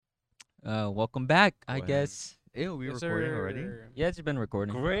Welcome back, I Go ahead. guess. Ew, we Yes, recording already? sir. Yeah, it's been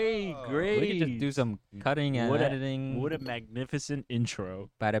recording. Great, Oh. We could just do great. some cutting and What a editing. what a magnificent intro.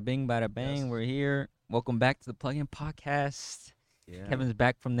 Bada bing, bada bang. Yes. We're here. Welcome back to the Plug-in Podcast. Yeah. Kevin's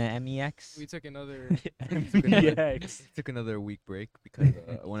back from the MEX. We took another. MEX. took another week break because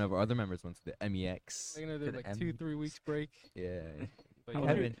one of our other members went to the MEX. Like another To the like M. 2-3 weeks break. Yeah. But How yeah.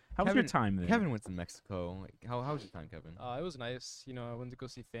 was your, Kevin, how was your time there? Kevin went to Mexico. Like, how was your time, Kevin? It was nice. You know, I went to go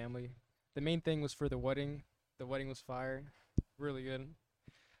see family. The main thing was for the wedding. The wedding was fire. Really good.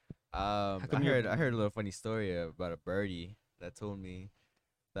 I come you- heard a little funny story about a birdie that told me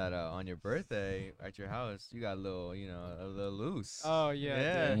that on your birthday at your house you got a little loose. Oh yeah. I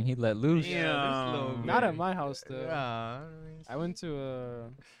Yeah. did. And he let loose. Yeah, this little Not bit. at my house though. Yeah. I went to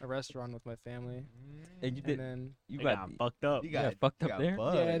a restaurant with my family, And you and did. then You They got. got fucked up. You got got fucked you up got there?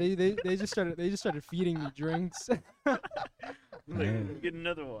 bugged. yeah, they just started feeding me drinks. Like, get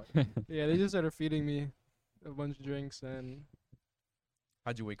another one. Yeah, they just started feeding me a bunch of drinks, and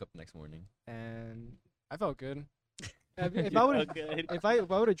How'd you wake up the next morning? I felt good. If You I would felt good. if I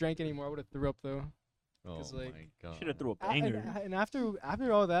would have drank anymore, I would have threw up though. Oh 'Cause, my like, god. Should have threw a A- and, banger. and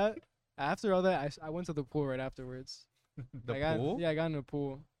after all that, I went to the pool right afterwards. The I got, pool? Yeah, I got in the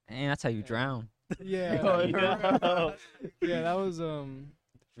pool. And that's how you drown. Yeah. Oh, yeah. Yeah, that was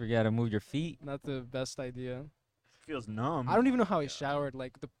You gotta move your feet. not the best idea. Feels numb. I don't even know how I showered.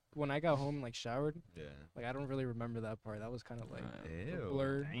 Like when I got home and like showered, Yeah. like I don't really remember that part. That was kind of like a Ew.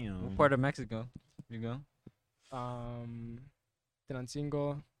 blur. Damn. What part of Mexico you go?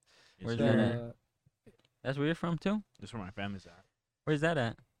 Tenancingo. Where's Yes, that sir. at? The, That's where you're from too. That's where my family's at. Where's that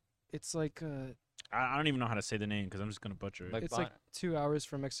at? it's like I don't even know how to say the name because I'm just gonna butcher it. Like it's like 2 hours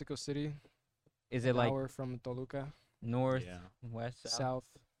from Mexico City. Is an it like hour from Toluca, north, yeah. west, south? south,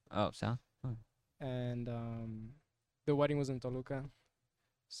 Oh, south. and the wedding was in Toluca,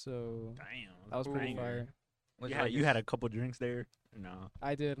 so Damn. that was pretty banger. fire. What's Yeah, like you had a couple drinks there. No.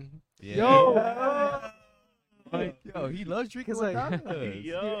 I did. Yeah. Yo! Yo, he loves drinking 'Cause, like like, us.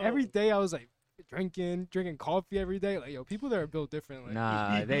 Dude, every day I was like drinking coffee every day. Like, yo, people there are built differently.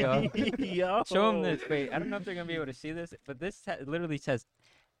 Nah, they are. Yo. Show them this. Wait, I don't know if they're gonna be able to see this, but this literally says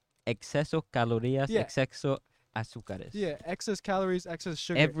exceso calorías, Yeah. exceso azúcares. Yeah, excess calories, excess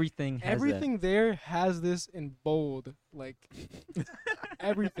sugar. Everything has Everything there has this in bold. Like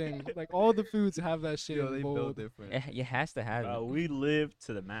everything. Like all the foods have that shit Yo, in they bold. built different. that. It has to have it. We live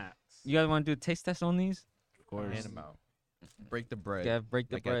to the max. You guys want to do a taste test on these? Of course. Hand 'em out. Break the bread. Yeah, break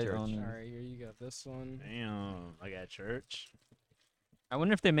the Like at bread church. on All these. right, here you got this one. Damn. Like at church. I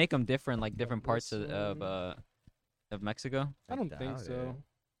wonder if they make them different, like different Got parts this of one. of Mexico. I don't think doubt it. so.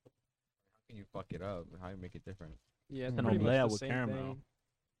 How can you fuck it up? How you make it different? Yeah, it's An pretty much omelette the with same caramel. thing.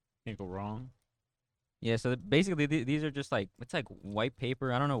 Can't go wrong. Yeah, so basically these are just like it's like white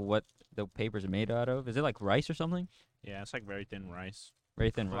paper. I don't know what the paper's made out of. Is it like rice or something? Yeah, it's like very thin rice.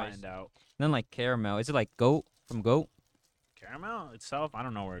 Very thin rice. Flattened out. Then like caramel. Is it like goat from goat? Caramel itself, I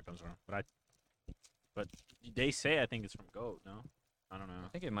don't know where it comes from, but they say I think it's from goat. No, I don't know. I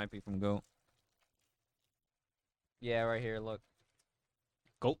think it might be from goat. Yeah, right here. Look,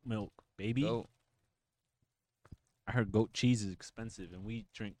 Goat milk, baby. goat. I heard goat cheese is expensive, and we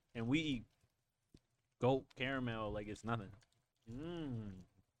eat goat caramel like it's nothing.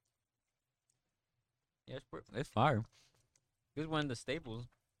 Yeah, it's fire. This is one of the staples.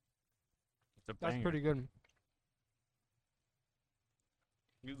 It's a That's banger. pretty good.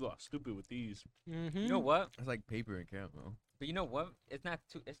 You got stupid with these. Mm-hmm. You know what? It's like paper and caramel. But you know what? It's not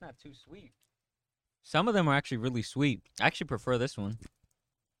too sweet. Some of them are actually really sweet. I actually prefer this one.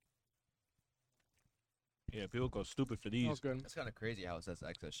 Yeah, people go stupid for That these. was good. It's kind of crazy how it says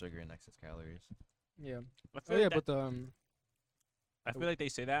excess sugar and excess calories. Yeah. I Oh feel, yeah, like but that- the I feel like they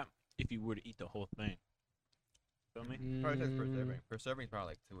say that if you were to eat the whole thing. Feel me? Probably says per mm, serving. Per serving probably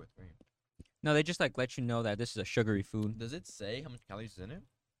like 2 or 3. No, they just like let you know that this is a sugary food. Does it say how much calories is in it?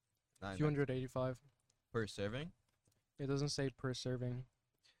 Not in that 285. per serving. It doesn't say per serving.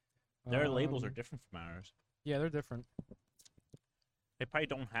 Their labels are Um, different from ours. Yeah, they're different. They probably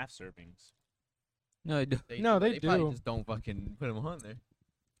don't have servings. No, they do. No, they probably do. just don't fucking put them on there.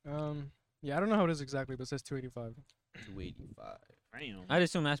 Yeah, I don't know how it is exactly, but it says 285. 285. Damn. I'd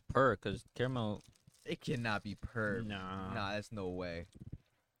assume that's per, cause caramel. It cannot be per. Nah. Nah, that's no way.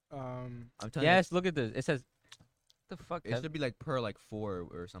 Um, I'm telling Yes, look at this. It says, the fuck? you, it should be like per like 4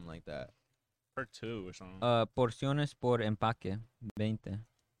 or something like that. Per two or something. Porciones por empaque, 20.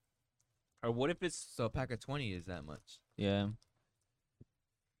 Or what if it's So a pack of 20 is that much. Yeah.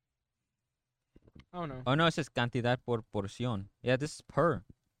 I don't know. Oh no, it says cantidad por porción. Yeah, this is per.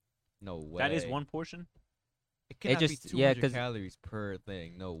 No way. that is one portion? It cannot be just- yeah, 200 'cause- calories per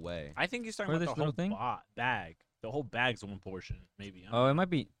thing. No way. I think he's talking For about this the whole little thing? bag. The whole bag's one portion, maybe. I don't Oh, it know. might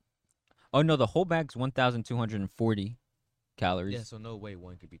be. Oh no, the whole bag's 1,240 calories. Yeah, so no way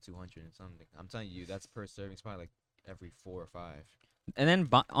one could be 200 and something. I'm telling you, that's per serving. It's probably like every 4 or 5. And then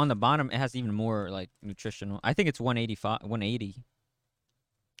on the bottom, it has even more like nutritional. I think it's 185, 180.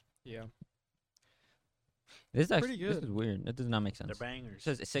 Yeah. This is Pretty actually this good. is weird. That does not make sense. They're bangers. It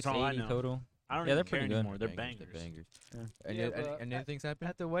says That's all I 680 know. total. I don't Yeah, even they're care pretty good. anymore. They're Bangers, bangers. bangers. Yeah. Any, Yeah, any, but any other things happen?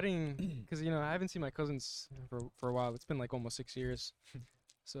 At the wedding, because I haven't seen my cousins for a while. It's been like almost 6 years.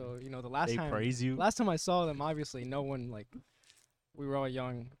 So the last They time praise you. last time I saw them, obviously no one like we were all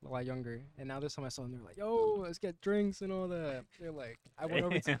young, a lot younger. And now this time I saw them, they're like, "Yo, let's get drinks and all that." They're like, I went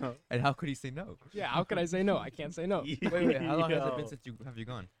over to Damn. And how could he say no? yeah. How could I say no? I can't say no. Wait, how long has it Yo. been since you have you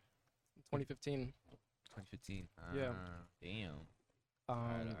gone? 2015. 2015. Yeah. Damn. Um,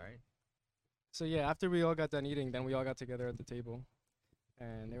 Alright. So yeah, after we all got done eating, then we all got together at the table,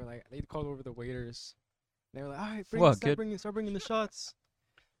 and they called over the waiters. They were like, "All right, What, start good? bringing the shots."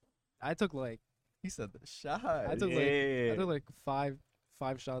 I took like He said the shot. I took like five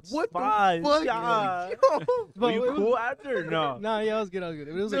shots. What Fine the fuck? shot. Yo. But Were you it was- cool after? No. Nah, yeah, I was good.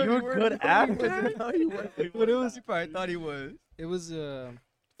 It was No, like you were weren't. good No, he after? wasn't. No, he wasn't. But it was- You probably thought he was. it was Probably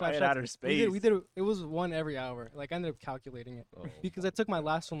five in shots. outer We space. did it was one every hour. Like I ended up calculating it Oh. because I took my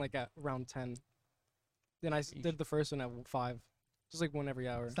last one like at around 10. Then I did the first one at 5. Just like one every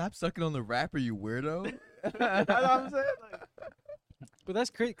hour. Stop sucking on the rapper, you weirdo. That's what I'm saying. Like, But that's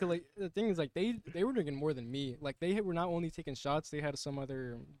great because like the thing is like they were drinking more than me. Like they were not only taking shots, they had some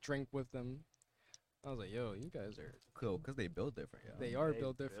other drink with them. I was like, yo, you guys are cool, because they build different. Yeah. they are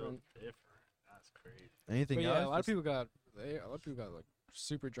built different. That's crazy. Anything But else? yeah, a lot of Just- people got like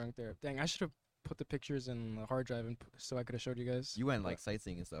super drunk there. Dang, I should have put the pictures in the hard drive so I could have showed you guys. You went But- like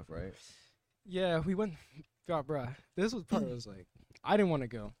sightseeing and stuff, right? yeah, we went. God, bruh, this was part was like I didn't want to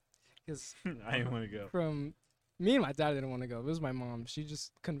go because I didn't want to go. from me and my dad didn't want to go. It was my mom. She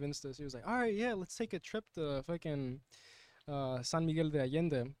just convinced us. She was like, "All right, yeah, let's take a trip to fucking San Miguel de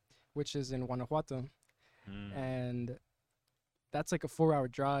Allende, which is in Guanajuato, Mm. and that's like a 4-hour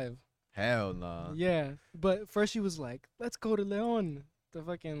drive." Hell no. Yeah, but first she was like, "Let's go to Leon, the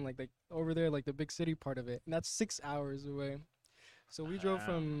fucking like over there, like the big city part of it," and that's 6 hours away. So we drove Wow.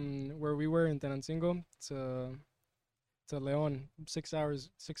 from where we were in Tenancingo to Leon, 6 hours,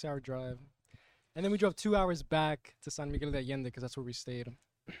 6-hour drive, and then we drove 2 hours back to San Miguel de Allende because that's where we stayed.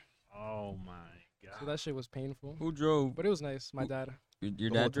 Oh my god. So that shit was painful, Who drove? but it was nice. My dad, Your The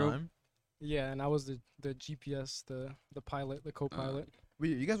whole dad drove? time? yeah, and I was the GPS, the pilot, the co-pilot.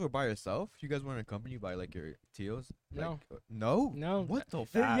 Wait, you guys were by yourself? You guys weren't accompanied by like your tios? No. Like, no? No. What the Yeah,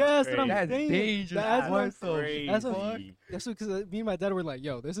 fuck? yeah, that's what I'm That's saying. dangerous. That's what I'm What the crazy. That's what- fuck? That's because me and my dad were like,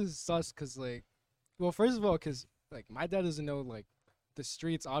 "Yo, this is sus." Because like, well, first of all, because like my dad doesn't know like the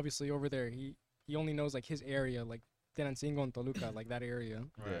streets. Obviously, over there, he only knows like his area, like Tenancingo and Toluca, like that area.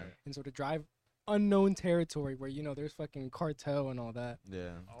 Yeah. And so to drive unknown territory where there's fucking cartel and all that.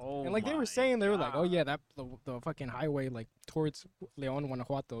 Yeah. Oh And like they my were saying, they were like, "Oh God. yeah, that the fucking highway like towards Leon,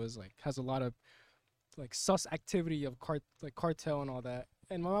 Guanajuato is like has a lot of like sus activity of cartel and all that."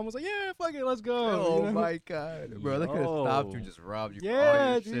 And my mom was like, "Yeah, fuck it, let's go." Oh you know? my god. Bro, they could have stopped you and Yo. just robbed you for all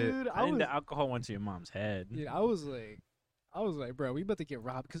Yeah, your shit. dude. I think the alcohol went to your mom's head. Dude, I was like, bro, we about to get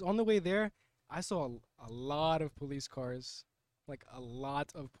robbed. Because on the way there, I saw a lot of police cars, like a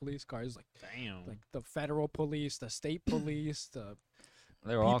lot of police cars, Damn. like the federal police, the state police, the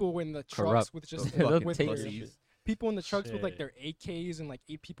They were all people in the trucks corrupt. with just Those fucking with take their- your pussies. people in the trucks with like Shit. their AKs and like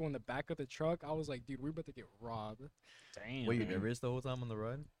 8 people in the back of the truck. I was like, dude, we're about to get robbed. Damn. Were you nervous the whole time on the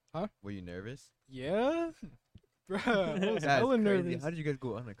run? Huh? Were you nervous? Yeah, bro, I was That's hella crazy. nervous. How did you guys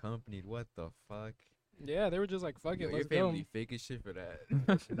go unaccompanied? What the fuck? Yeah, they were just like, fuck Yo, it, your let's go. family fake as shit for that.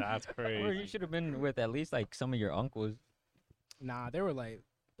 That's crazy. Or you should have been with at least like some of your uncles. Nah, they were like,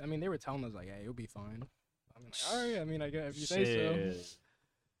 I mean, they were telling us like, hey, you'll be fine. I'm like, all right. I mean, I guess if you say so. Shit.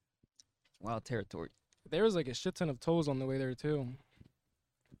 Wild territory. There was like a shit ton of tolls on the way there too.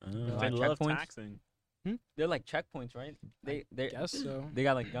 They Like love checkpoints. taxing. They're like checkpoints, right? They Guess so. they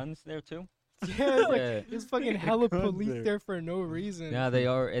got like guns there too. Yeah, it's like Yeah. there's fucking hella Guns police there. there for no reason. Yeah, they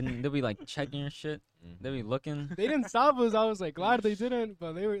are, and they'll be like checking your shit. They'll be looking. They didn't stop us. I was like glad they didn't,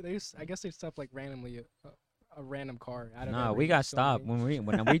 but I guess they stopped like randomly a random car. Out of Nah, every we got so stopped many.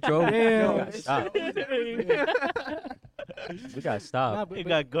 when we drove. Damn. We got stopped. We got stopped. Nah, but, He but,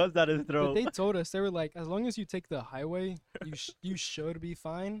 got guns out his but throat. they told us they were like, as long as you take the highway, you should be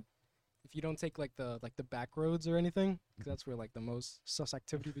fine. if you don't take like the back roads or anything, 'cause that's where like the most sus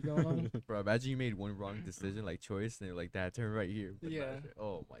activity be going on. Bro, imagine you made one wrong decision, like choice, and you're like, "Dad, turn right here." But Yeah.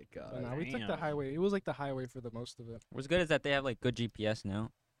 Oh my But god. nah, we took the Damn. highway. It was like the highway for the most of it. What's good is that they have like good GPS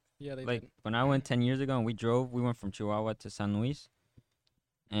now. Yeah, they Like did. when I went 10 years ago and we went from Chihuahua to San Luis,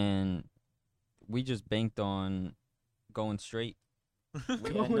 and we just banked on going straight. We had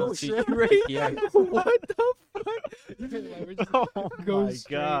Going no straight? GPS. What the fuck? Like, we're just Oh go my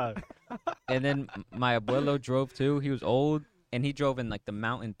straight. god. And then my abuelo drove too. He was old, and he drove in like the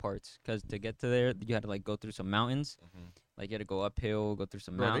mountain parts, cause to get to there you had to like go through some mountains. Like you had to go uphill, go through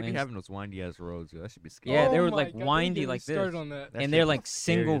some Bro, they mountains. be having those windy ass roads. Yo. That should be scary. Yeah, they Oh were my like God, don't windy get me like started this. on that. That And they're shit like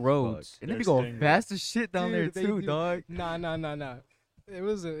scary single as fuck. roads. And they be They're going stingers. fast as shit down there Dude, they too, do. dog. Nah. It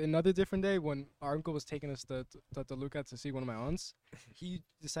was another different day when our uncle was taking us to Toluca to see one of my aunts. He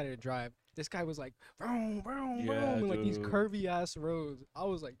decided to drive. This guy was like, vroom, vroom, Yeah, vroom, and like these dude. curvy ass roads. I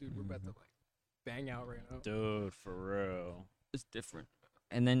was like, dude, we're about to like bang out right now. Dude, for real. It's different.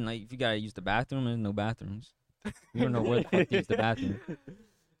 And then like if you gotta use the bathroom, there's no bathrooms. You don't know where the fuck to use the bathroom.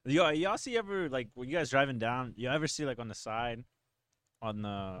 Y'all see ever like when you guys driving down, you ever see like on the side on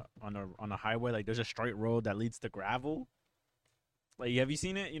the highway, like there's a straight road that leads to gravel? Like have you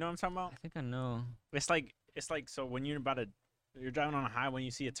seen it? You know what I'm talking about? I think I know. It's like so when you're driving on a highway and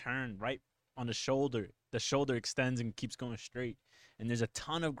you see a turn right on the shoulder extends and keeps going straight. And there's a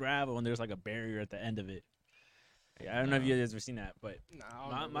ton of gravel and there's like a barrier at the end of it. I don't know if you guys ever seen that, but Nah,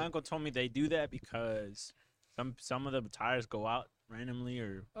 I don't my know. uncle told me they do that because some of the tires go out randomly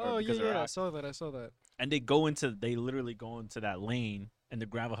or Oh because they're yeah, I out, saw that. and they literally go into that lane and the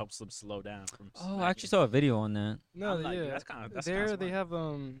gravel helps them slow down from Oh, I smacking. actually saw a video on that. No, I'm like, yeah. that's kinda There they smart. have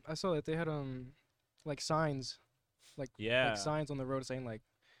I saw that they had like signs, Yeah. like signs on the road saying like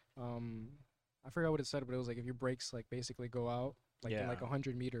I forgot what it said, but it was like if your brakes like basically go out like in like Yeah.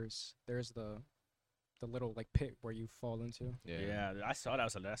 100 meters, there's the little like pit where you fall into. Yeah, I saw that. I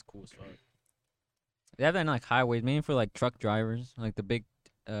was like, that's cool as fuck. They have that in like highways, mainly for like truck drivers, like the big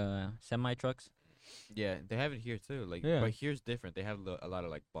semi trucks. Yeah, they have it here too. Like, Yeah. but here's different. They have a lot of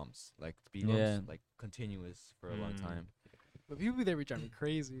like bumps, like speed Yeah. bumps, like continuous for a long Mm. time. But people there be driving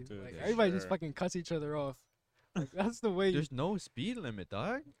crazy. Dude, Like yeah, everybody just sure. fucking cuts each other off. Like, that's the way. There's no speed limit,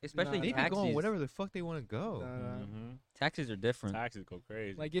 dog. Especially Nah, They nah. be taxis. going whatever the fuck they want to go. Mhm. Taxis are different. Taxis go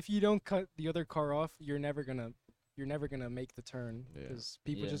crazy. Like if you don't cut the other car off, you're never gonna make the turn Yeah. because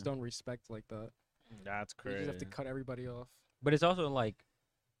people just Yeah. don't respect like that. that's You crazy. just have to cut everybody off. But it's also like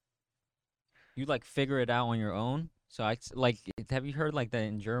you like figure it out on your own. So have you heard like that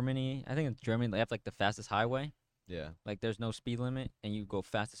in Germany? I think in Germany they have like the fastest highway. Yeah. Like there's no speed limit and you go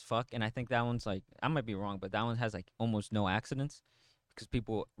fast as fuck. And I think that one's like I might be wrong, but that one has like almost no accidents because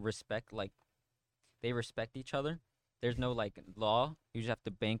people respect they respect each other. There's no like law. You just have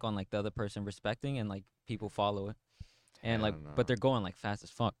to bank on like the other person respecting and like people follow it. And like Hell no. but they're going like fast as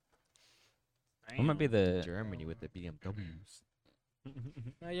fuck. What might be the Germany with the BMWs.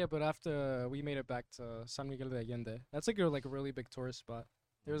 Yeah, but after we made it back to San Miguel de Allende, that's like a really big tourist spot.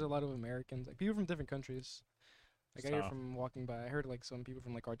 There's a lot of Americans, like people from different countries. Like I hear So- from walking by, I heard like some people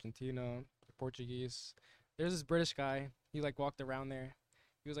from like Argentina, Portuguese. There's this British guy. He like walked around there.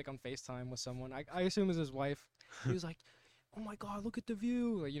 He was like on FaceTime with someone. I assume it's his wife. He was like, "Oh my God, look at the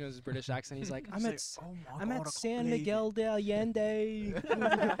view!" Like this British accent. He's like, "I'm at San Miguel de Allende."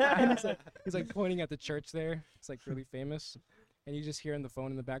 And he's like pointing at the church there. It's like really famous. And you just hear on the phone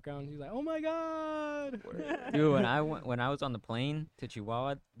in the background. He's like, "Oh my God!" Dude, when I was on the plane to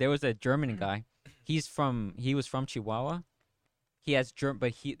Chihuahua, there was a German guy. He was from Chihuahua. He has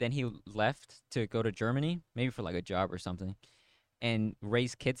but he left to go to Germany, maybe for like a job or something, and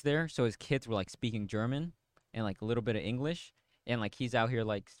raised kids there. So his kids were like speaking German and like a little bit of English, and like he's out here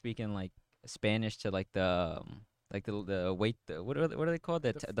like speaking like Spanish to like the what are they called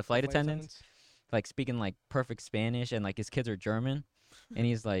the flight attendants, like speaking like perfect Spanish, and like his kids are German, and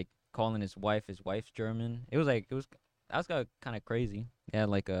he's like calling his wife's German. That was kind of crazy. Yeah,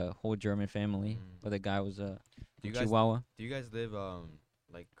 like a whole German family, Mm. but the guy was Do you guys Chihuahua. do you guys live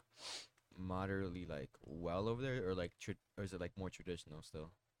like moderately like well over there, or like or is it like more traditional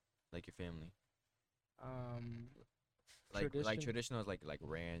still, like your family? Like traditional is like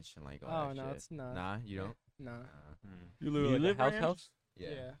ranch and like all Oh that no, shit. it's not. Nah, you don't. Nah. You You live ranch? house?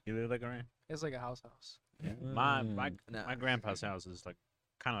 Yeah. You live like a ranch? It's like a house. My Mm. Nah. my grandpa's house is like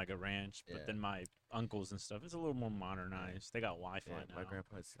kind of like a ranch, but Yeah. then my uncles and stuff, it's a little more modernized. They got Wi-Fi Yeah, now. my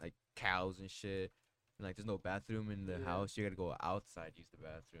grandpa's like cows and shit. And like there's no bathroom in the Yeah. house. You gotta go outside use the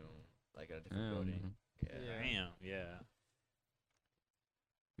bathroom, like at a different building. Yeah. Yeah. Damn, yeah.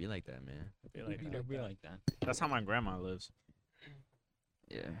 Be like that, man. I feel like Be that. like We that. like that. That's how my grandma lives.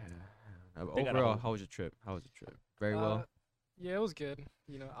 Yeah. They got a Overall, whole- how was your trip? How was your trip? Very well. Yeah, it was good.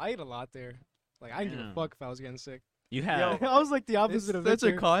 You know, I ate a lot there. Like, I didn't give a Damn. fuck if I was getting sick. You Yo, have. I was like the opposite of such a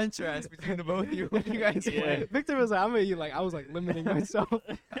Victor. contrast between the both of you. What you guys Yeah. went. Victor was like, I'm gonna eat. Like, I was like limiting myself.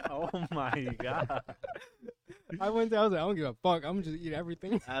 Oh my god. I went there. I was like, I don't give a fuck. I'm just eat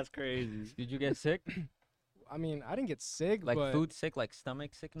everything. That's crazy. Did you get sick? I mean, I didn't get sick, Like but food sick, like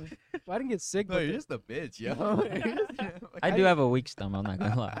stomach sickness? I didn't get sick. No, but you're the- just a bitch, yo. I do have a weak stomach. I'm not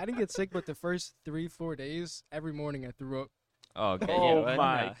gonna lie. I didn't get sick, but the first 3-4 days, every morning I threw up. Oh, okay. Oh yeah, well,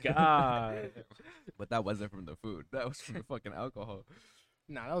 my nah. god. But that wasn't from the food. That was from the fucking alcohol.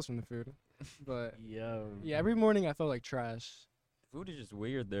 Nah, that was from the food. But Yo. yeah, every morning I felt like trash, Food is just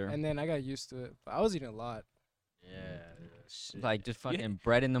weird there. and then I got used to it. But I was eating a lot. Yeah. Shit. Like just fucking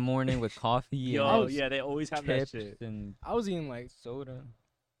bread in the morning with coffee Yo, and yeah, they always have that chips shit. and I was eating like soda.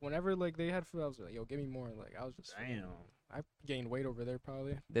 whenever like they had food, I was like, yo, give me more. Like I was just, Damn. I gained weight over there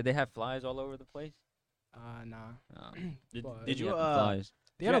probably. Did they have flies all over the place? Nah. Oh, Did, But- did you yeah, uh flies?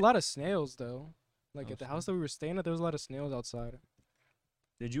 They had Yeah. a lot of snails though. Like Oh, at the house that we were staying at, there was a lot of snails outside.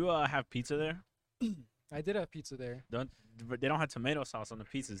 did you have pizza there? I did have pizza there. But they don't have tomato sauce on the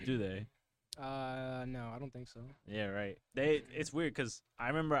pizzas, do they? No, I don't think so. Yeah, right. It's weird because I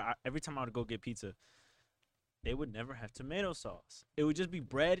remember every time I would go get pizza, they would never have tomato sauce. It would just be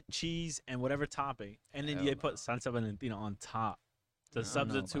bread, cheese, and whatever topping, and then Hell they no. put San Valentino on top to I don't know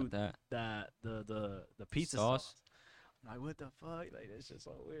about substitute that. the pizza Sauce? sauce. I'm like, what the fuck? Like that's just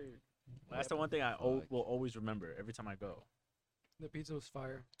so weird. That's the one thing I will always remember every time I go. The pizza was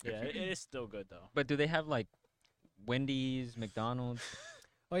fire. Yeah, it is still good though. But do they have like Wendy's, McDonald's?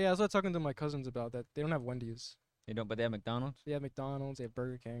 Oh yeah, I was talking to my cousins about that. They don't have Wendy's. They don't, but they have McDonald's, They have McDonald's. They have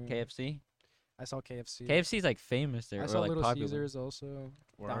Burger King. KFC. I saw KFC. KFC is like famous there, I or saw like Little popular. Caesars also.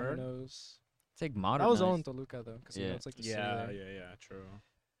 Word? Domino's. It's like That modern. was all in Toluca though, because you know, Yeah. it's like the city Yeah, there. yeah, true.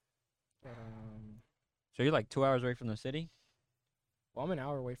 But, So you're like 2 hours away from the city. well, I'm an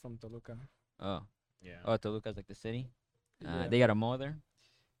hour away from Toluca. Oh, Yeah. oh, Toluca's like the city. Yeah. They got a mall there.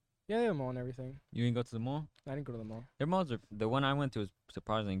 Yeah, they have a mall and everything. You didn't go to the mall. I didn't go to the mall. Their malls are the one I went to is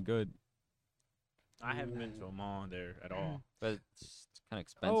surprisingly good, I haven't been to a mall there at all. but it's kind of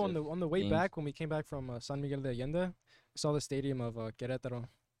expensive. Oh, on the way games. back when we came back from San Miguel de Allende, we saw the stadium of Querétaro,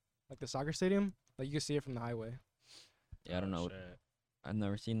 like the soccer stadium. Like you can see it from the highway. Yeah, I don't know. Shit. I've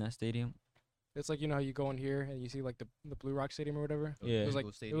never seen that stadium. It's like you know how you go in here and you see like the Blue Rock Stadium or whatever. Yeah. It was like Eagle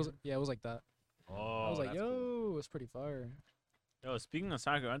it was Stadium. yeah, it was like that. Oh, I was like, that's yo, cool. it's pretty fire. Yo, speaking of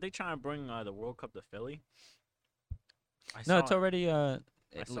soccer, aren't they trying to bring the World Cup to Philly? I No, saw it's already I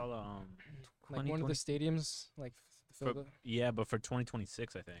it saw li- the Like one of the stadiums, like for, filled up. yeah, but for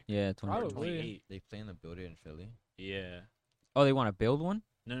 2026, I think. yeah, 20. Probably. 28. They plan to build it in Philly. Yeah. Oh, they want to build one?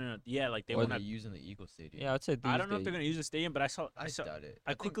 No. Yeah, like they Or want they're to. using the Eagle Stadium. Yeah, I'd say. I don't know if they're gonna use the stadium, but I saw. I doubt it.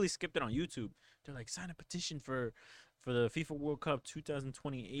 I think- quickly skipped it on YouTube. They're like, sign a petition for the FIFA World Cup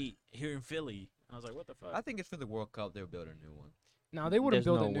 2028 here in Philly. And I was like, what the fuck? I think it's for the World Cup. They'll build a new one. No, they wouldn't There's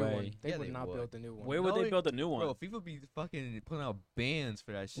build a no new way. one. They Yeah, would they not would. build a new one. Where would No, they build a new one? Bro, FIFA be fucking putting out bans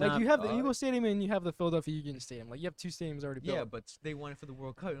for that shit. Like you have the dog. Eagle Stadium and you have the Philadelphia Union Stadium. Like you have two stadiums already built. Yeah, but they want it for the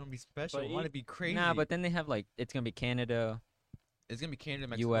World Cup. It want to be special. But It want e- to be crazy. Nah, but then they have like it's gonna be Canada, it's gonna be Canada,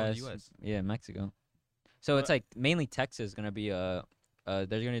 Mexico, and U.S. US. Yeah, Mexico. So it's But- like mainly Texas gonna be they're gonna I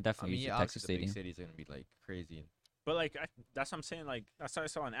definitely mean, use yeah, the Texas obviously the big stadium. cities are gonna be like crazy. But like, that's what I'm saying. Like, that's why I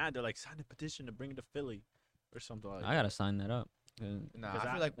saw an ad. They're like, sign a petition to bring it to Philly, or something like. I gotta sign that up. Nah, 'Cause I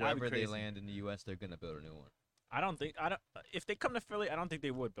that- feel like that'd be wherever they crazy. land in the US, they're gonna build a new one. I don't think if they come to Philly, I don't think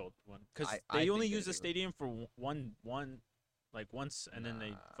they would build one because I they only think use they the do. stadium for like once, and then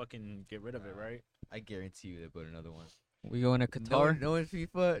they Nah. fucking get rid of it, Nah. right? I guarantee you they build another one. We going to Qatar? Knowing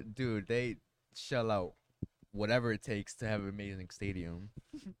FIFA, dude, they shell out whatever it takes to have an amazing stadium.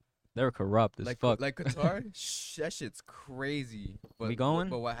 They're corrupt as Like fuck. like Qatar, that shit's crazy. But, We going?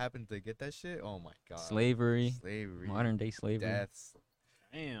 But what happened to get that shit? Oh my god. Slavery, Slavery. modern day slavery. Deaths.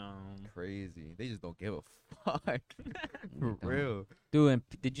 Damn. Crazy. They just don't give a fuck. For don't. real. Dude, and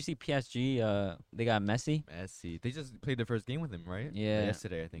did you see PSG? They got Messi. Messi. They just played the first game with him, right? Like Yeah.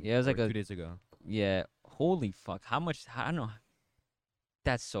 yesterday, I think. Yeah, it was or like a- 2 days ago. Yeah. Holy fuck! How much? I don't know.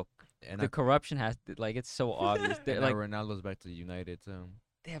 That's so. And The corruption has like it's so obvious. They're and now like Ronaldo's back to United, so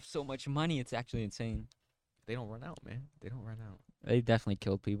they have so much money. It's actually insane. they don't run out, man. They don't run out. They definitely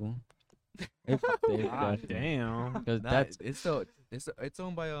killed people. They Ah, definitely- damn. Because Nah, that's it's still it's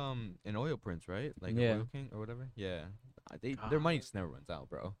owned by an oil prince, right? Like Yeah. an oil king or whatever. Yeah. Their money just never runs out,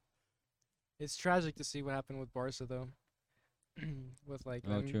 bro. It's tragic to see what happened with Barca though. With like Oh,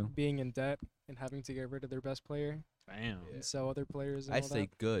 them true. being in debt and having to get rid of their best player Damn. Yeah. and sell other players. And I all say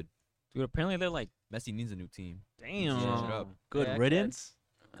that. good. dude. Apparently they're like Messi needs a new team. Damn. Change it up. Good Yeah, riddance.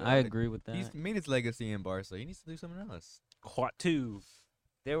 I agree with that. He's made his legacy in Barca. He needs to do something else. Quat two.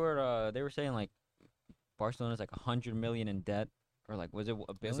 They were saying like Barcelona's like 100 million in debt, or like was it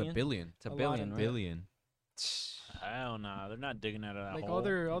a billion? It's a billion. It's a A lot billion, of right? Billion. Hell nah, they're not digging out of that Like hole.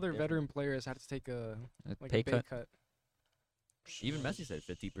 other different. veteran players had to take a A like pay a pay cut. cut. Even Messi said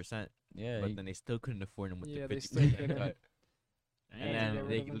 50%, Yeah, but then they still couldn't afford him with Yeah, the they still 50% couldn't. cut. Yeah, And get then rid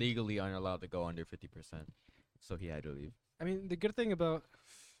they of him. legally aren't allowed to go under 50%, so he had to leave. I mean, the good thing about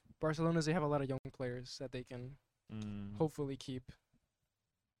Barcelona is they have a lot of young players that they can hopefully keep.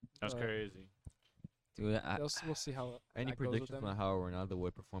 That's uh, crazy. dude, We'll see how. Any that goes with predictions them. on how Ronaldo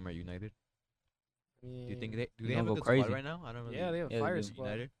would perform at United? I Do you think mean, do He's they gonna have a go good crazy. squad right now? I don't really. Yeah, they have a Yeah, they fire do. squad.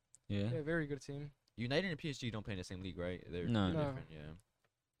 United. yeah, Yeah, very good team. United and PSG don't play in the same league, right? They're No. they're No. different. Yeah.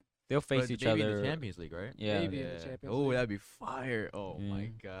 they'll face But each maybe other. in the Champions League, right? Yeah, Maybe. in the Champions Oh, League. that'd be fire. Oh my Yeah.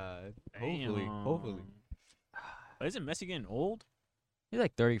 god. Hopefully. Hopefully. But isn't Messi getting old? he's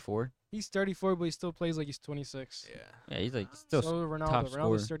like 34. He's 34, but he still plays like he's 26. Yeah. Yeah, he's like still. So Ronaldo, top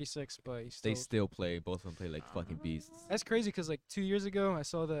Ronaldo's scorer. 36, but he's They still. still play. Both of them play like fucking beasts. That's crazy because like 2 years ago, I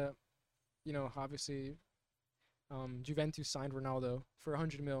saw that, obviously, Juventus signed Ronaldo for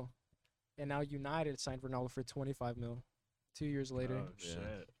 100 mil, and now United signed Ronaldo for 25 mil. 2 years later, Oh, Yeah.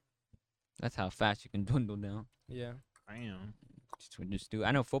 shit. That's how fast you can dwindle down. yeah, Damn. Just do.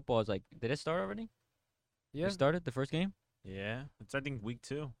 I know football is like. Did it start already? yeah. It started the first game. Yeah. It's, I think, week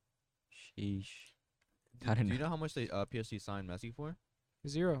 2. Sheesh. Do, I don't do you know. know how much they PSG signed Messi for?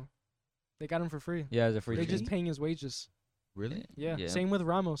 0. They got him for free. Yeah, it's a free. They're agent. just paying his wages. Really? Yeah. Yeah. Same with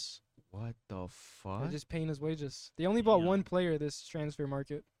Ramos. What the They're fuck? just paying his wages. They only bought Damn. one player this transfer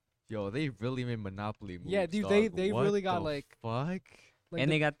market. Yo, they really made monopoly moves. Yeah, dude, dog. they What really got, the like- fuck. Like And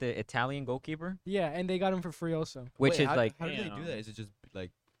the- they got the Italian goalkeeper, yeah, and they got him for free also. which Wait, is how, like. how do they do Damn. that? Is it just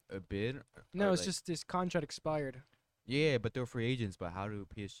like a bid? No, or, it's like- just his contract expired. Yeah, but they're free agents. But how do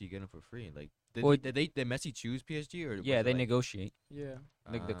PSG get them for free? Like, did, Well, did Messi choose PSG or? Yeah, was it, they like, negotiate Yeah.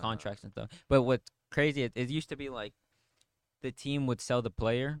 like the ah, contracts and stuff. But what's crazy? It used to be like the team would sell the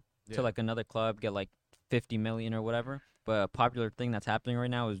player yeah. to like another club, get like 50 million or whatever. But a popular thing that's happening right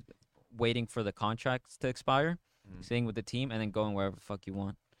now is waiting for the contracts to expire, Mm. staying with the team, and then going wherever the fuck you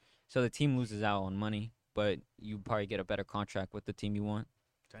want. So the team loses out on money, but you probably get a better contract with the team you want.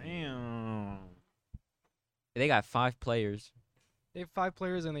 Damn. They got 5 players. They have 5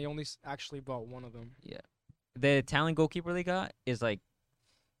 players and they only actually bought one of them. The Italian goalkeeper they got is like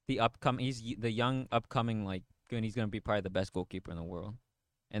the upcoming. The young upcoming like, and he's gonna be probably the best goalkeeper in the world,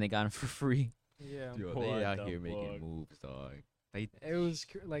 and they got him for free. Yeah. Yo, What they out the here making fuck? moves, dog. They It was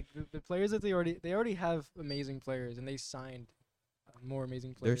like the players that they already have amazing players and they signed more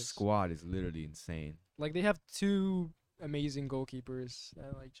amazing their players. squad is literally insane. Like they have 2 amazing goalkeepers.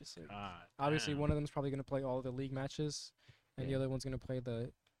 That, like just like God obviously damn. one of them's probably gonna play all the league matches, and the Yeah. other one's gonna play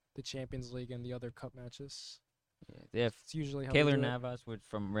the Champions League and the other cup matches. They have It's usually how Keylor they do it. Navas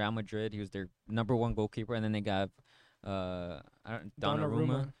from Real Madrid. He was their number 1 goalkeeper, and then they got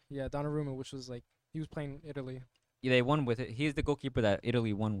Donnarumma. Yeah, Donnarumma, which was like he was playing Italy. Yeah, they won with it. He's the goalkeeper that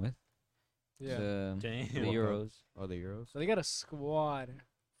Italy won with. Yeah. The Damn. the World Cup. Euros. Oh, the Euros. So they got a squad.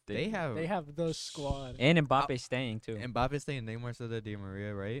 They have They have the squad. And Mbappe staying too. Mbappe staying, Neymar still there, Di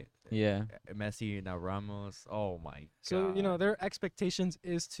Maria, right? Yeah. Messi, now Ramos. Oh my So god. their expectations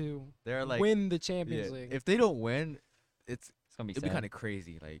is to they're like win the Champions yeah, League. if they don't win, It's gonna be it'd be sad. kind of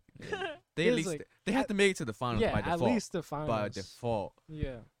crazy. Like It they at is, least like, they have to make it to the finals yeah, by at default. least the finals. By default,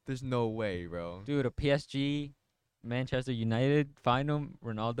 Yeah. there's no way, bro. Dude, a PSG, Manchester United final,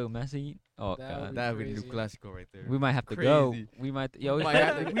 Ronaldo, Messi. Oh That god. would That would be new crazy. classical right there. We might have to go. Crazy. We might. we, Yo, might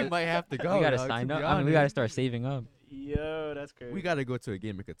have to go. we gotta dog, to sign be up. I mean, we gotta honest. start saving up. Yo, that's crazy. We gotta go to a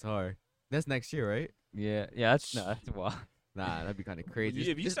game in Qatar. That's next year, right? Yeah. Yeah. That's wild. Nah, that'd be kind of crazy. If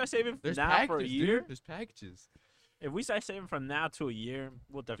you There's- start saving there's now packages, for a dude. year, There's packages. if we start saving from now to a year,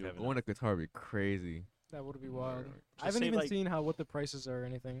 we'll Dude, definitely going to Qatar would be crazy. That would be wild. Just I haven't save, even like- seen what the prices are or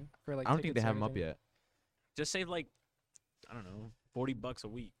anything for like. I don't think they tickets or have them up anything. yet. just save like, I don't know, $40 a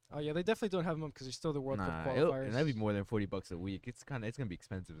week. Oh yeah, they definitely don't have them up because they're still the World Cup Nah, qualifiers. that'd be more than $40 a week. It's gonna be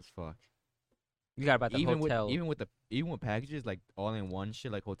expensive as fuck. You got about the even hotel. even with packages like all in one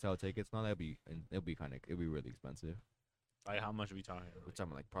shit like hotel tickets and all that, it'll be really expensive. Like, how much are we talking? We're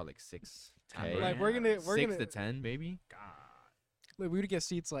talking like probably like 6, Ten 10, grand? Like we're gonna 6 to 10 maybe. God. like, we would get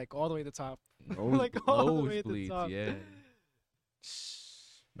seats like all the way to the top. Nose- Like, all the way at the nosebleeds, top. yeah.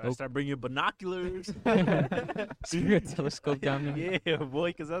 Better Nope. start bringing your binoculars. So you got a telescope down there. Yeah, boy,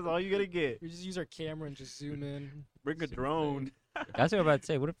 because that's all you're going to get. We just use our camera and just zoom in. Bring a Same drone. That's what I'm about to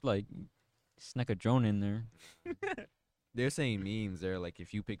say. What if like snuck a drone in there? they're saying memes. They're like,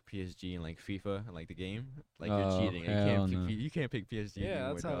 if you pick PSG in like FIFA and like the game, like Oh, you're cheating. You hell can't, no. you can't pick PSG Yeah,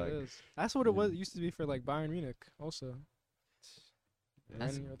 anymore, that's how dog. it is. That's what it was. Yeah. It used to be for like Bayern Munich also.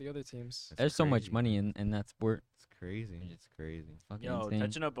 That's- And the other teams. That's There's so much crazy. money in that sport. It's crazy. It's crazy. Fucking Yo, insane.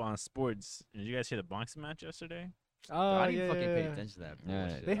 touching up on sports. Did you guys see the boxing match yesterday? Oh, I didn't yeah, fucking yeah, pay yeah. attention to that. Yeah,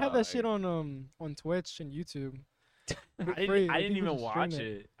 bullshit, They have that dog. shit on Twitch and YouTube. I For didn't, free, I like, didn't people even just stream watch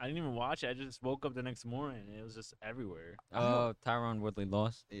it. I didn't even watch it. I just woke up the next morning and it was just everywhere. Oh, Tyron Woodley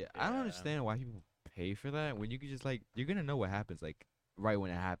lost. Yeah, I don't Yeah. understand why people pay for that when you could just like you're gonna know what happens like right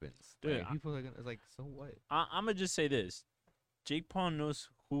when it happens. Dude, Like, people are gonna it's like so what? I'm gonna just say this: Jake Paul knows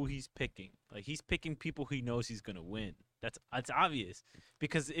who he's picking. Like he's picking people he knows he's gonna win. That's obvious.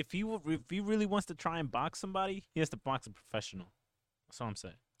 Because if he really wants to try and box somebody, he has to box a professional. That's all I'm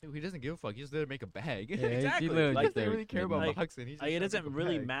saying. Dude, he doesn't give a fuck. He's there to make a bag. Yeah, he Exactly. literally Like, just he doesn't there really care making about money. boxing. He's just Like, it trying to doesn't make a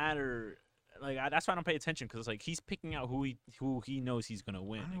really bag. matter. Like that's why I don't pay attention because like he's picking out who he knows he's gonna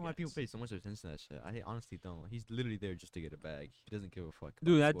win. I don't know why people against. pay so much attention to that shit. I honestly don't. He's literally there just to get a bag. He doesn't give a fuck. about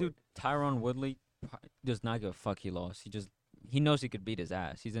Dude, the that sport. dude Tyron Woodley does not give a fuck. He lost. He knows he could beat his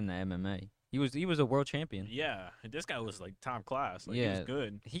ass. He's in the MMA. He was a world champion. Yeah, this guy was like top class. Like he Yeah. was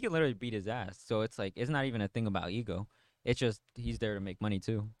good. He could literally beat his ass. So it's like it's not even a thing about ego. It's just he's there to make money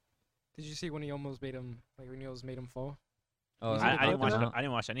too. Did you see when he almost made him when he almost made him fall? Oh, He's is in it the I didn't clip watch. of that? I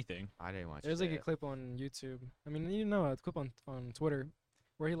didn't watch anything. I didn't watch. There's like a that. clip on YouTube. I mean, you know, a clip on Twitter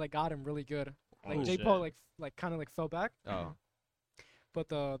where he like got him really good. Like Oh, Jake Paul shit. like kind of like fell back, Oh, but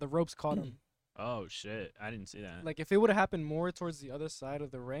the ropes caught him. Oh shit! I didn't see that. Like if it would have happened more towards the other side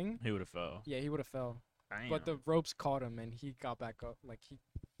of the ring, he would have fell. yeah, he would have fell. Damn. But the ropes caught him and he got back up. Like he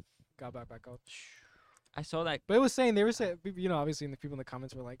got back up. I saw that. But it was saying they were saying, you know, obviously the people in the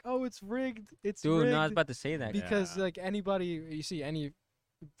comments were like, "Oh, it's rigged. It's Dude, rigged." no, I was about to say that. Because Yeah. like anybody, you see any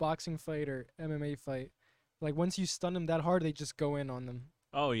boxing fight or MMA fight, like once you stun them that hard, they just go in on them.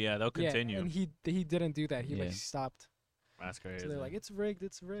 Oh yeah, they'll continue. Yeah, and he didn't do that. He Yeah. like stopped. That's crazy. So they're like, "It's rigged.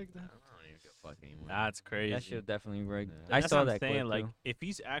 It's rigged." I don't even give a fuck anymore. That's crazy. That shit definitely rigged. Yeah. I That's saw what I'm that saying. clip Like, too. if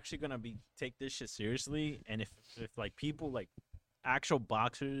he's actually gonna take this shit seriously, and if like people like actual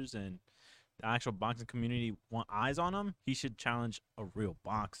boxers and the actual boxing community want eyes on him, he should challenge a real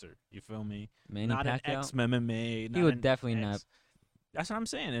boxer. You feel me? Manny Not an Pacquiao. ex MMA. He would definitely not. That's what I'm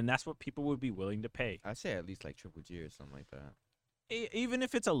saying, and that's what people would be willing to pay, I'd say at least like Triple G or something like that. even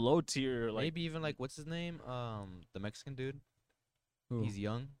if it's a low tier. Like, Maybe even like what's his name? The Mexican dude. Who? He's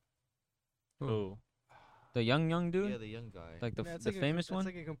young. who? The young dude, Yeah, the young guy. like the Yeah, it's the like famous It's one.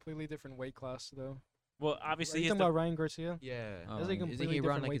 like a completely different weight class though. Well, obviously Are you he's talking the, about Ryan Garcia? yeah. Oh, That's like a yeah. Isn't completely he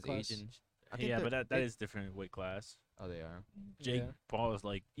around different like weight his class. age? yeah, but that they- is different weight class. Oh, they are. Jake Yeah. Paul is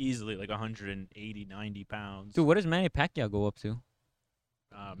like easily like 180, 90 pounds. Dude, what does Manny Pacquiao go up to?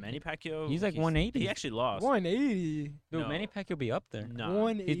 Manny Pacquiao. He's like 180. He actually lost. 180. Dude, No. Manny Pacquiao be up there. No,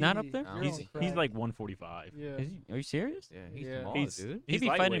 180. He's not up there? I don't he's think- he's like 145. Yeah. Is he, are you serious? Yeah, he's Yeah. small, He's- dude. He He's be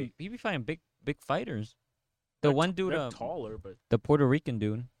fighting. lightweight. He be fighting big fighters. The They're one t- dude, they're taller, but the Puerto Rican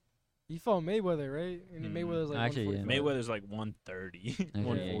dude. He fought Mayweather, right? And Mm. Mayweather's like Actually, yeah. 145. Mayweather's like 130, Actually, yeah,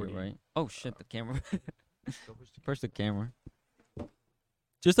 140. you're right. Oh shit, the camera. Go push the- Push the camera.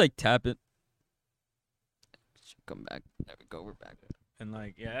 Just like tap it. Should come back. There we go. We're back. And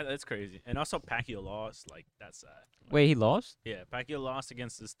like, yeah, that's crazy. And also Pacquiao lost. Like, that's sad. Like, Wait, he lost? yeah, Pacquiao lost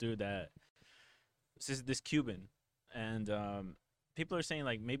against this dude that this Cuban, and people are saying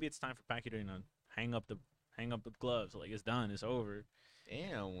like maybe it's time for Pacquiao to hang up the gloves. Like it's done. It's over.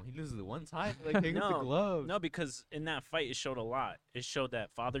 Damn, he loses the one time. Like, take up No, the gloves. No, because in that fight, it showed a lot. It showed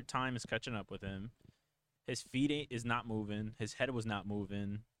that Father Time is catching up with him. His feet is not moving. His head was not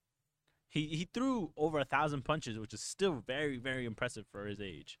moving. He threw over 1,000 punches, which is still very, very impressive for his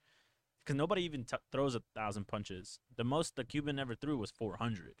age. Because nobody even throws 1,000 punches. The most the Cuban ever threw was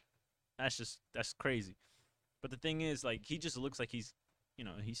 400. That's crazy. But the thing is, like, he just looks like he's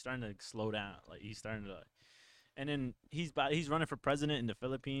starting to slow down. Like he's starting to. And then he's running for president in the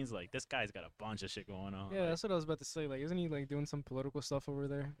Philippines. Like this guy's got a bunch of shit going on. Yeah, like, that's what I was about to say. Like, isn't he like doing some political stuff over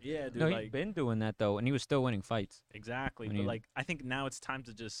there? yeah, dude. No, he's like been doing that though, and he was still winning fights. exactly. when But he- like, I think now it's time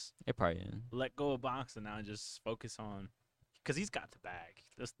to just It probably is. let go of boxing now and just focus on, because he's got the bag.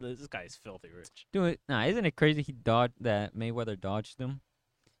 This guy is filthy rich. Dude, nah, isn't it crazy he dodged that Mayweather dodged him?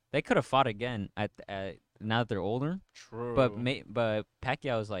 They could have fought again at now that they're older, True. but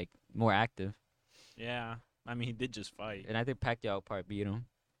Pacquiao is like more active, yeah, I mean he did just fight and I think Pacquiao will probably beat him.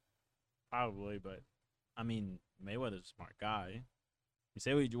 probably, but I mean Mayweather's a smart guy. You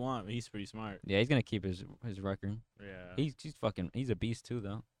say what you want, but he's pretty smart. Yeah, he's gonna keep his record. Yeah. He's a beast too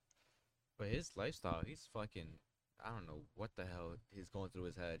though. But his lifestyle, he's fucking. I don't know what the hell is going through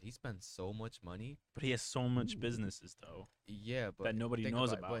his head. He spends so much money. But he has so much businesses though. Yeah, but That nobody think knows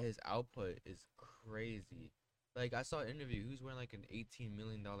But about. his output is crazy. Like I saw an interview. He was wearing like an $18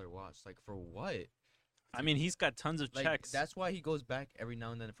 million watch. Like for what? I mean, he's got tons of Like checks. that's why he goes back every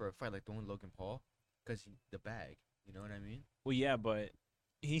now and then for a fight, like the one with Logan Paul, because the bag. You know what I mean? Well, yeah, but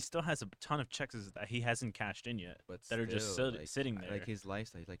he still has a ton of checks that he hasn't cashed in yet. But That are just still, sitting there. Like his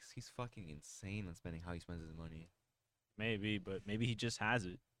lifestyle, like he's fucking insane on spending how he spends his money. Maybe, but maybe he just has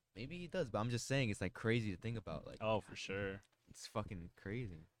it. Maybe he does, but I'm just saying it's like crazy to think about. Like Oh, for sure. it's fucking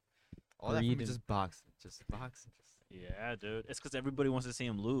crazy. All that from Greed just boxing, just boxing. Yeah, dude. It's because everybody wants to see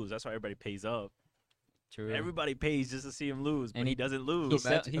him lose. That's why everybody pays up. True. Everybody pays just to see him lose, but And he he- doesn't He, lose.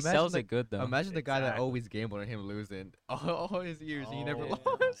 Imagine- he imagine sells the- it good though. Imagine the guy that Exactly. always gambled on him losing all his years. And he never Oh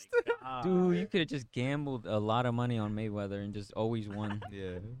lost. my Dude, you God. could have just gambled a lot of money on Mayweather and just always won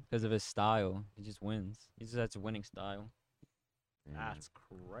Yeah. because of his style. He just wins. He just has a winning style. That's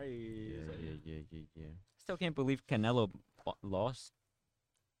crazy. yeah. Still can't believe Canelo lost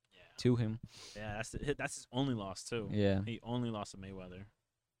Yeah. to him. Yeah, that's his only loss too. Yeah, He only lost to Mayweather.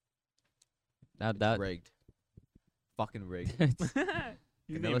 that rigged. Fucking rigged.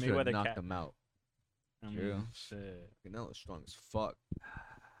 You Canelo think should have Mayweather knocked cat- him out. I mean, True. shit. Canelo's strong as fuck.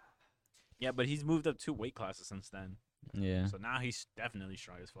 Yeah, but he's moved up 2 weight classes since then. yeah. So now he's definitely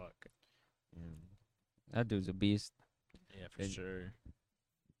strong as fuck. That dude's a beast. Yeah, for And- sure.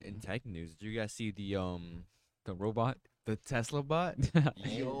 In tech news, did you guys see The robot. the Tesla bot?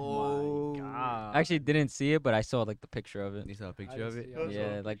 Oh my God. I actually didn't see it, but I saw like the picture of it. You saw a picture didn't of it? see it.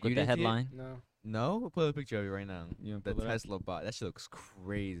 Yeah, like You with the didn't see it? headline. No. No, we'll put a picture of it right now. You wanna The pull it up? Tesla bot. That shit looks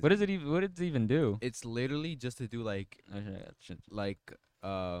crazy. What does it even? What does it even do? It's literally just to do like like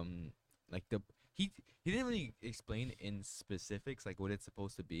the he didn't really explain in specifics like what it's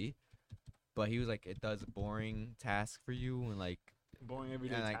supposed to be, but he was like it does boring tasks for you and like Boring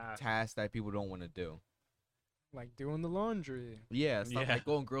everyday and like task. tasks that people don't want to do. Like doing the laundry. Yeah, stuff Yeah. like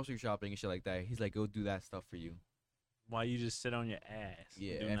going grocery shopping and shit like that. He's like, go do that stuff for you. Why you just sit on your ass? and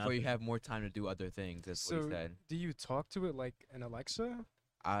Yeah, do and for you nothing? have more time to do other things. That's what So he said. do you talk to it like an Alexa?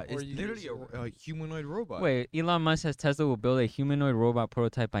 Or It's you literally use a humanoid robot. Wait, Elon Musk says Tesla will build a humanoid robot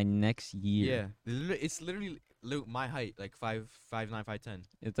prototype by next year. Yeah, it's literally my height, like 5'9", 5'10".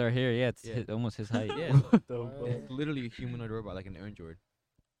 It's right here. Yeah, it's Yeah. almost his height. Yeah, Wow. it's literally a humanoid robot, like an Android.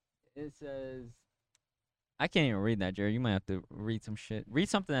 It says. I can't even read that, Jerry. You might have to read some shit. Read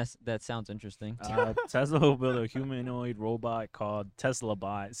something that sounds interesting. Tesla will build a humanoid robot called Tesla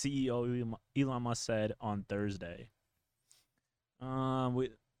Bot. CEO Elon Musk said on Thursday.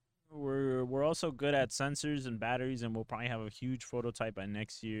 We're also good at sensors and batteries, and we'll probably have a huge prototype by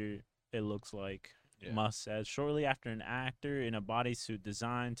next year. It looks like. Yeah. Musk says shortly after an actor in a bodysuit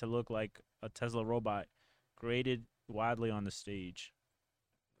designed to look like a Tesla robot graded widely on the stage.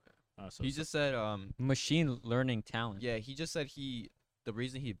 So He just said, Machine learning talent. yeah, he just said the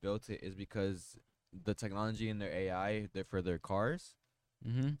reason he built it is because the technology in their AI for their cars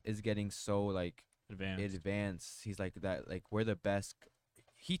Mm-hmm. is getting so like advanced. advanced. He's like that, like we're the best.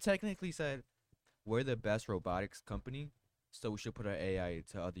 He technically said we're the best robotics company, so we should put our AI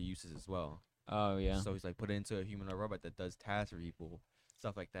to other uses as well. Oh yeah. So he's like put it into a humanoid robot that does tasks for people,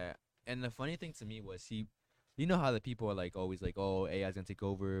 stuff like that. And the funny thing to me was you know how the people are like always like, oh, AI's gonna take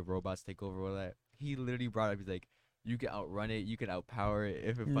over, robots take over, all that. He literally brought up, he's like, you can outrun it, you can outpower it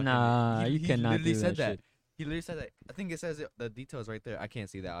if it fucking. Nah, he, you he cannot literally do said that shit. He literally said that. I think it says the details right there. I can't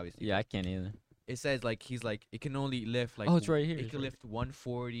see that obviously. Yeah, I can't either. It says like he's like it can only lift like Oh, it's right here, It it's can right lift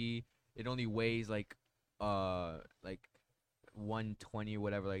 140. It only weighs like 120 or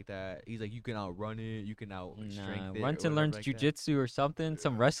whatever like that. He's like you can outrun it, you can out strength it. Runton or learns whatever like that. jujitsu or something,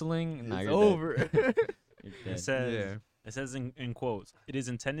 some wrestling. Nah, It's you're over. Dead. You're It dead. says Yeah. it says in quotes, it is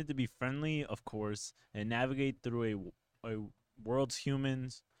intended to be friendly, of course, and navigate through a world's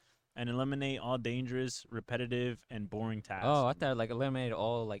humans and eliminate all dangerous, repetitive, and boring tasks. Oh, I thought like eliminated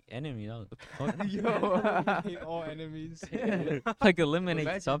all like enemies. I was, what the fuck? Hate all enemies. Like eliminate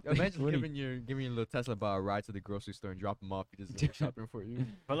Imagine, something. imagine What do giving your little Tesla bot a ride to the grocery store and drop him off. He just go shopping for you.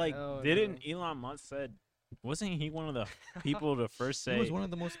 But like, Oh, didn't Elon Musk said, wasn't he one of the people to first say? He was one of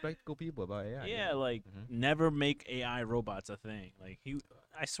the most spectacle people about AI. yeah, like Mhm. never make AI robots a thing. Like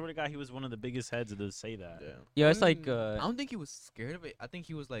I swear to God, he was one of the biggest heads to say that. Yeah. Yo, it's like I don't think he was scared of it. I think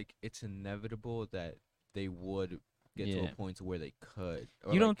he was like, it's inevitable that they would get to Yeah. a point to where they could.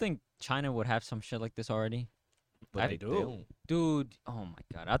 Or you don't like- think China would have some shit like this already? but I they do. don't. Dude, oh my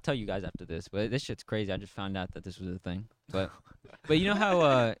god, I'll tell you guys after this. But this shit's crazy. I just found out that this was a thing. But you know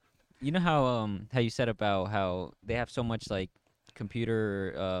how how you said about how they have so much like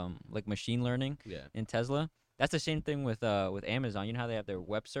computer like machine learning Yeah. in Tesla That's the same thing with Amazon. You know how they have their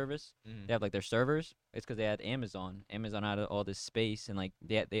web service? Mhm. They have like their servers. It's because they had Amazon. Amazon had all this space, and like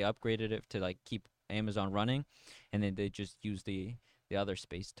they upgraded it to like keep Amazon running, and then they just use the other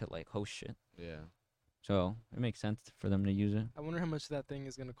space to like host shit. Yeah. So it makes sense for them to use it. I wonder how much that thing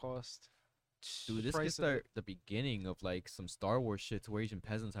is gonna cost. Dude, this could price of it. start the beginning of like some Star Wars shit to where Asian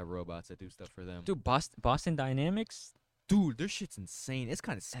peasants have robots that do stuff for them. Dude, Boston Dynamics. Dude, their shit's insane. It's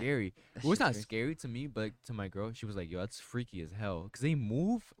kind of scary. That Well, it's shit's not crazy. scary to me, but to my girl, she was like, "Yo, that's freaky as hell." Cause they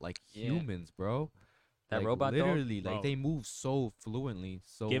move like Yeah. humans, bro. That Like, robot dog? literally, like Bro. they move so fluently,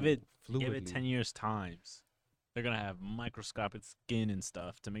 so Give it fluidly. 10 years times. They're gonna have microscopic skin and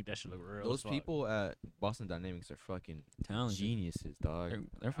stuff to make that shit look real. Those as fuck. people at Boston Dynamics are fucking Talented. geniuses, dog.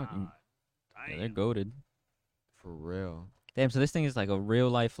 They're fucking. God, Yeah, they're damn. goated. For real. Damn. So this thing is like a real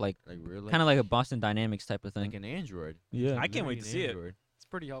life, like Like real. kind of like a Boston Dynamics type of thing. like an android. Yeah. I can't wait to see it. Android. It's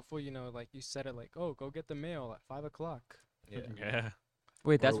pretty helpful, you know. Like you said it, like, oh, go get the mail at 5 o'clock. Yeah. Yeah.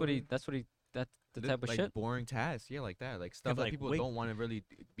 Wait, that's Or- what he. That's what he. That's the type of like shit. boring tasks, yeah, like that, like stuff that like, people wait- don't want to really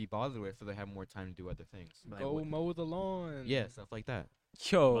be bothered with, so they have more time to do other things. Like, Go what- mow the lawn. Yeah, stuff like that.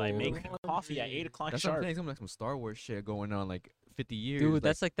 Yo, Like make laundry. coffee at 8 o'clock That's what I'm sharp. saying. Something like some Star Wars shit going on, like 50 years. dude,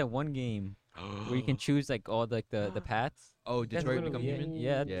 that's like that one game like, where you can choose like all like the paths. oh, That's Detroit Become literally- Human.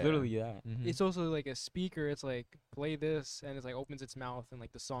 Yeah, that's Yeah. literally that. Mhm. It's also like a speaker. It's like play this, and it's like opens its mouth, and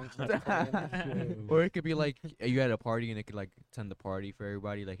like the song starts playing. Or it could be like you had a party and it could like attend the party for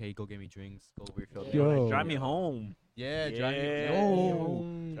everybody. Like, hey, go get me drinks. Go refill. the Yo. drink. Drive me home. Yeah, drive me. Yeah.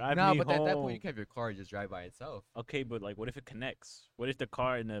 No. Drive Nah, me but at that home. point you can have your car just drive by itself. Okay, but like, what if it connects? What if the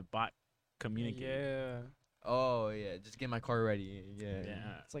car and the bot communicate? Yeah. Oh yeah, just get my car ready. Yeah.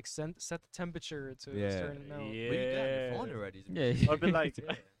 Yeah. It's like set the temperature to Yeah. a certain amount. Yeah. But you got it on your phone already. Yeah. I'd be like,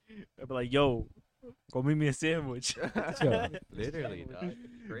 I'd be like, yo, go make me a sandwich. Literally, dog.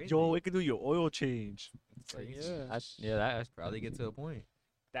 Crazy. Yo, we can do your oil change. It's like, Crazy. yeah. Yeah, that's Probably get to a point.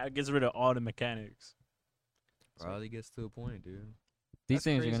 That gets rid of all the mechanics. Probably gets to a point, dude. These That's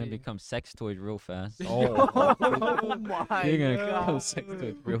things are gonna crazy. become sex toys real fast. Oh my They're gonna God. become sex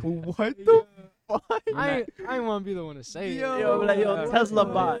toys real. What the fuck? I want to be the one to say Yo, it. Yo, be like, yo, Tesla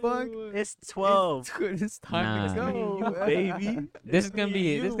bot. fuck? It's 12. Dude, it's time to Nah. go, You baby. This is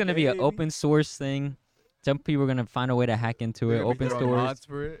gonna be an open source thing. Some people are gonna find a way to hack into it. They're gonna be Open throwing source. mods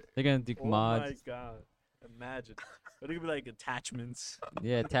for it. They're gonna do Oh mods. my god. Imagine. But it could be like attachments.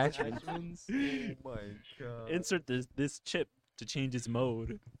 Yeah, attachments. Attachments. Oh my god. Insert this chip to change its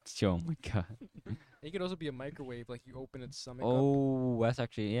mode. Oh my god. It could also be a microwave, like you open its stomach up. Oh, that's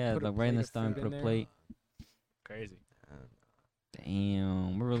actually yeah. Put a Like right in plate the of stomach, food put in a there. plate. Crazy.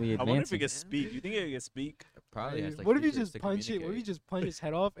 Damn, we're really I wonder if advancing. it can speak. You think it can speak? Probably has, like, what if you secrets just to punch it? What if you communicate. just punch its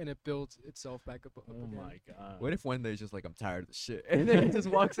head off and it builds itself back up? Oh again? my god. What if one day it's just like I'm tired of the shit, and then he just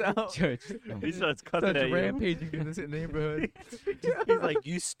walks out, Church. He starts cutting starts at you. rampaging in this neighborhood. He's like,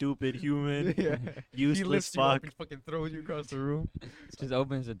 you stupid human. Yeah. He Useless lifts you up fuck. and fucking throws you across the room. Just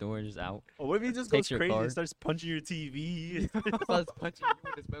opens the door, just out. Or what if he just Takes goes your crazy card. and starts punching your TV? Starts punching you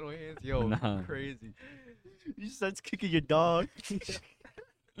with his metal hands. Yo, Nah. crazy. he starts kicking your dog.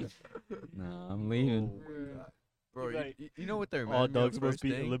 Nah, I'm leaving. Bro, Right. you know what they're All dogs must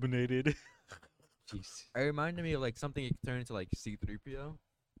be eliminated. Jeez. It reminded me of like something you could turn into like C-3PO.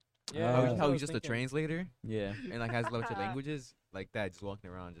 Yeah, How that's what How I he's was just a thinking. translator Yeah. and like has a bunch of languages like that, just walking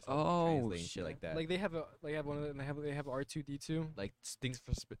around, just like, Oh, translating shit like that. Like they have one of them. They have R2D2. Like things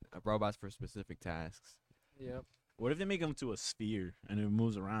for robots for specific tasks. Yep. What if they make him to a sphere and it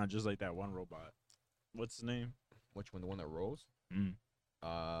moves around just like that one robot? What's his name? Which one? The one that rolls? Mm.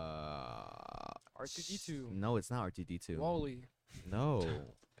 R2D2. No, it's not R2D2. Wally. No,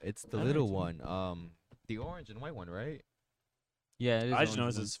 it's the Not little R2D2. one. The orange and white one, right? Yeah, it is I just know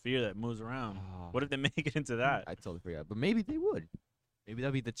orange it's a sphere that moves around. Oh, What if they make it into that? I totally forgot, but maybe they would. Maybe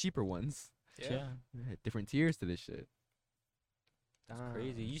that'd be the cheaper ones. one. Yeah. Yeah, different tiers to this shit. That's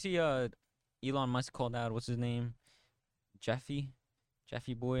crazy. You see, Elon Musk called out what's his name, Jeffy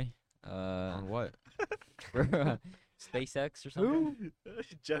boy, On what? for SpaceX or something. Who?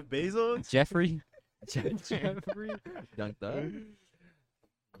 Jeff Bezos? Jeffrey. Jeffrey. Young Thug?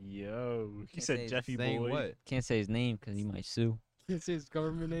 Yo, he Can't said say- Jeffy saying boy. what? Can't say his name because he might sue. Can't say his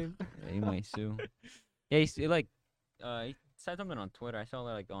government name. Yeah, he might sue. Yeah, he said something on Twitter. I saw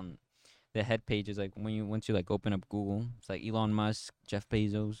that like on the head pages, like once you like open up Google, it's like Elon Musk, Jeff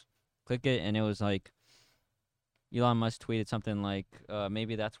Bezos. Click it, and it was like Elon Musk tweeted something like,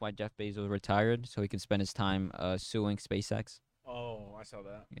 maybe that's why Jeff Bezos retired, so he can spend his time suing SpaceX. Oh, I saw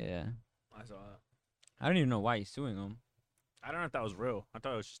that. Yeah, I saw that. I don't even know why he's suing him. I don't know if that was real. I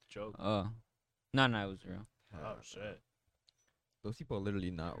thought it was just a joke. No, it was real. Oh shit. Those people are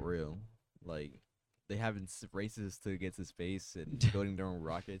literally not real. Like, they having races to get to space and building their own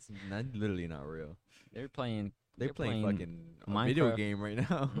rockets. That's literally not real. They're playing. They're playing fucking a Minecraft. video game right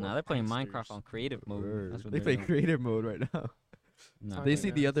now. No, they're playing Monsters. Minecraft on creative mode. Word. That's what They they're play doing. creative mode right now. No, They Oh, see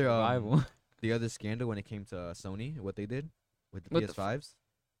yeah. the other survival. the other scandal when it came to Sony, what they did with the What the f- PS5s.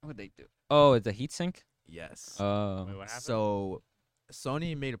 What they do? Oh, it's a heat sink. Yes. Oh, Wait, what happened? So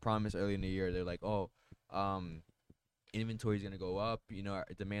Sony made a promise early in the year. They're like, oh, inventory's gonna go up. You know, our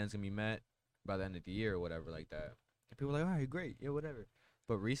demand's gonna be met by the end of the year or whatever like that. And people were like, all right, great, yeah, whatever.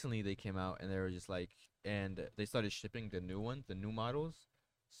 But recently they came out and they were just like, and they started shipping the new ones, the new models.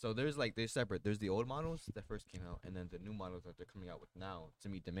 So there's like they're separate. There's the old models that first came out, and then the new models that they're coming out with now to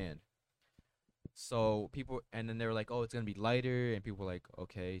meet demand. So people, and then they were like, oh, it's gonna be lighter, and people were like,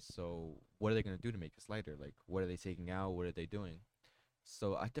 okay, so what are they gonna do to make this lighter? Like, what are they taking out? What are they doing?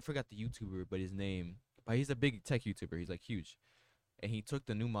 So I forgot the YouTuber, but his name, but he's a big tech YouTuber. He's like huge, and he took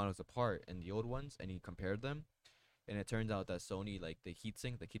the new models apart and the old ones, and he compared them, and it turns out that Sony, like the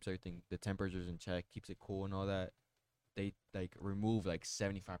heatsink that keeps everything, the temperatures in check, keeps it cool and all that, they like remove like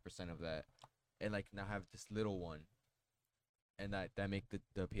 75% of that, and like now have this little one, and that make the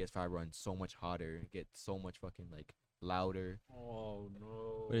PS5 run so much hotter, get so much fucking like louder. Oh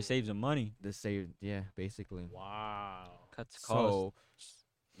no. but it saves them money. The same, yeah, basically. Wow. Cuts cost. So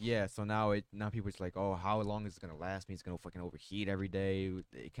yeah, so now people just like, oh, how long is it gonna last me? It's gonna fucking overheat every day.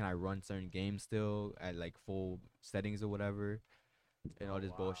 Can I run certain games still at like full settings or whatever, and all Oh, this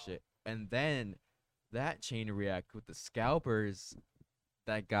wow. bullshit. And then that chain react with the scalpers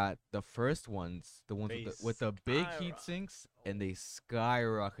that got the first ones, the ones They with the big heat skyrock- sinks, and they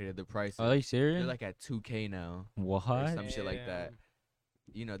skyrocketed the prices. Are they They're serious? like at 2K now. What? Or some shit like that. Damn.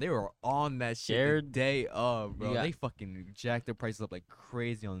 You know, they were on that shit the Scared? day of, bro. got- They fucking jacked their prices up like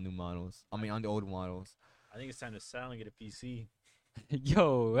crazy on the new models. I mean, on the old models. I think it's time to sell and get a PC.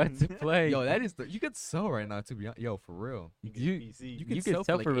 Yo, that's a play. Yo, that is you could sell right now, to be honest. Yo, for real. Get a You- PC. You could could sell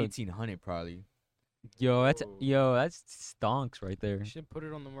sell for for like a- 1800 probably. Yo, that's stonks right there. You should put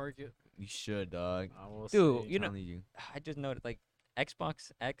it on the market. You should, dog. I will Dude, say. you know- Telling you. I just noted like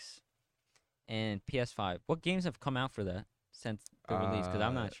Xbox X and PS5. What games have come out for that since the release? Because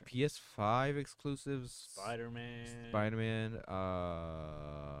I'm not sure. PS5 exclusives. Spider-Man. Spider-Man. I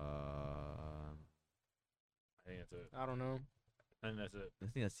think that's it. I don't know. I think that's it. I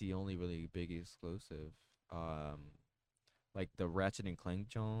think that's the only really big exclusive. Like the Ratchet and Clank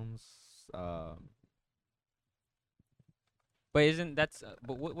Jones. But isn't that's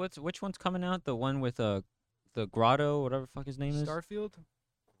but which one's coming out? The one with the Grotto, whatever the fuck his name is. Starfield.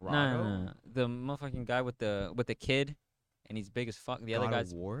 No. The motherfucking guy with the kid, and he's big as fuck. The other God of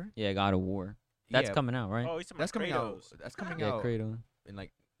guy's War. yeah, God of War. That's Yeah, coming out, right? Oh, he's talking That's about coming out. Kratos. That's coming yeah, out Kratos. in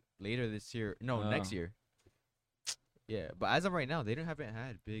like later this year. No, next Oh. year. Yeah, but as of right now, they haven't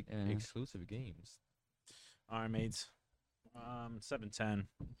had big Yeah. exclusive games. All right, mates. 7:10.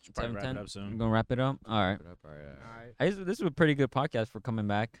 Should probably wrap it 7:10. up I'm soon. gonna wrap it up. All right. Put up our, Alright. This is a pretty good podcast for coming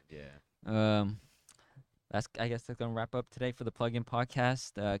back. yeah. I guess that's gonna wrap up today for the Plug-in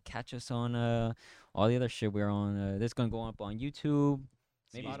Podcast. Catch us on all the other shit we're on. This is gonna go up on YouTube,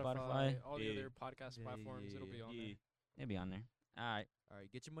 maybe Spotify. All the Yeah. other podcast Yeah, platforms. It'll be on there. Yeah. It'll be on there. All right, All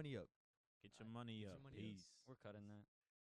right, get your money up. Get your money Get up. your money up. Peace. we're cutting that.